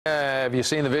have you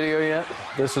seen the video yet?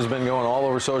 This has been going all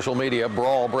over social media.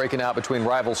 Brawl breaking out between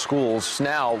rival schools.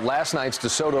 Now, last night's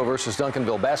DeSoto versus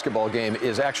Duncanville basketball game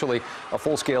is actually a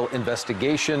full-scale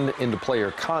investigation into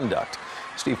player conduct.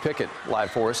 Steve Pickett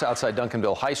live for us outside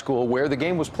Duncanville High School, where the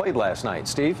game was played last night.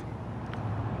 Steve?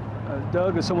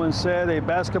 Doug, as someone said, a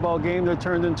basketball game that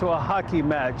turned into a hockey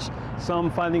match. Some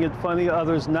finding it funny,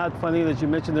 others not funny. As you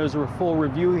mentioned, there's a full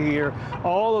review here.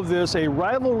 All of this, a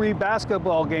rivalry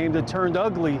basketball game that turned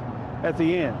ugly at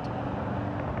the end.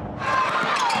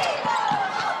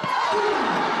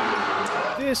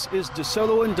 This is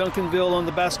DeSoto and Duncanville on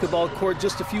the basketball court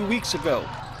just a few weeks ago.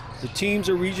 The teams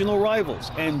are regional rivals,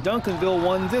 and Duncanville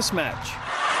won this match.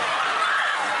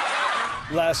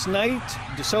 Last night,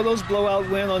 DeSoto's blowout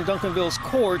win on Duncanville's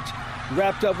court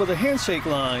wrapped up with a handshake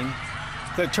line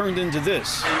that turned into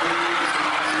this.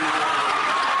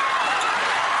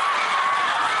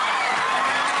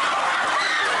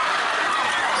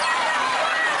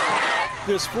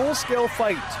 This full-scale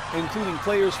fight, including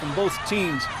players from both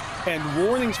teams and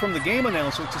warnings from the game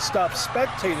announcer to stop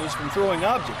spectators from throwing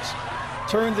objects,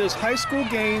 turned this high school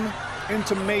game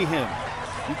into mayhem.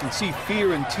 You can see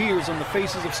fear and tears on the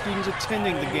faces of students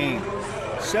attending the game.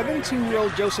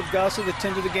 17-year-old Joseph Gossett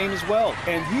attended the game as well,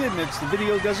 and he admits the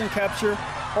video doesn't capture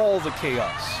all the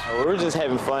chaos. We were just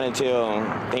having fun until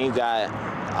things got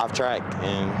off track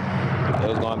and it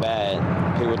was going bad.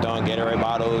 People were throwing Gatorade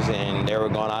bottles and they were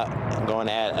going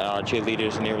at our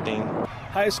cheerleaders and everything.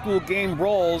 High school game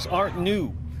brawls aren't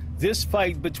new. This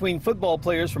fight between football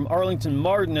players from Arlington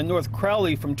Martin and North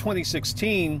Crowley from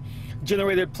 2016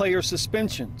 generated player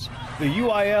suspensions. The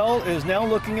UIL is now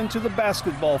looking into the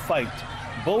basketball fight.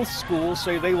 Both schools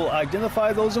say they will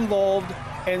identify those involved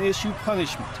and issue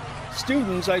punishment.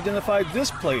 Students identified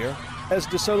this player as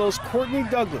DeSoto's Courtney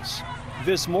Douglas.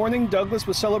 This morning, Douglas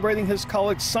was celebrating his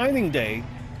college signing day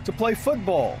to play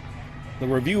football. The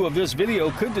review of this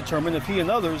video could determine if he and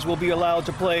others will be allowed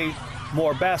to play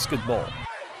more basketball.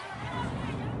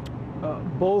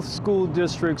 Both school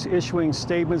districts issuing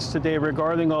statements today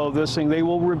regarding all of this, saying they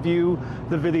will review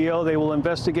the video, they will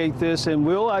investigate this, and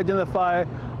will identify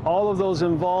all of those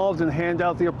involved and hand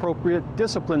out the appropriate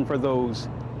discipline for those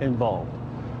involved.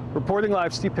 Reporting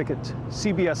live, Steve Pickett,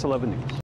 CBS 11 News.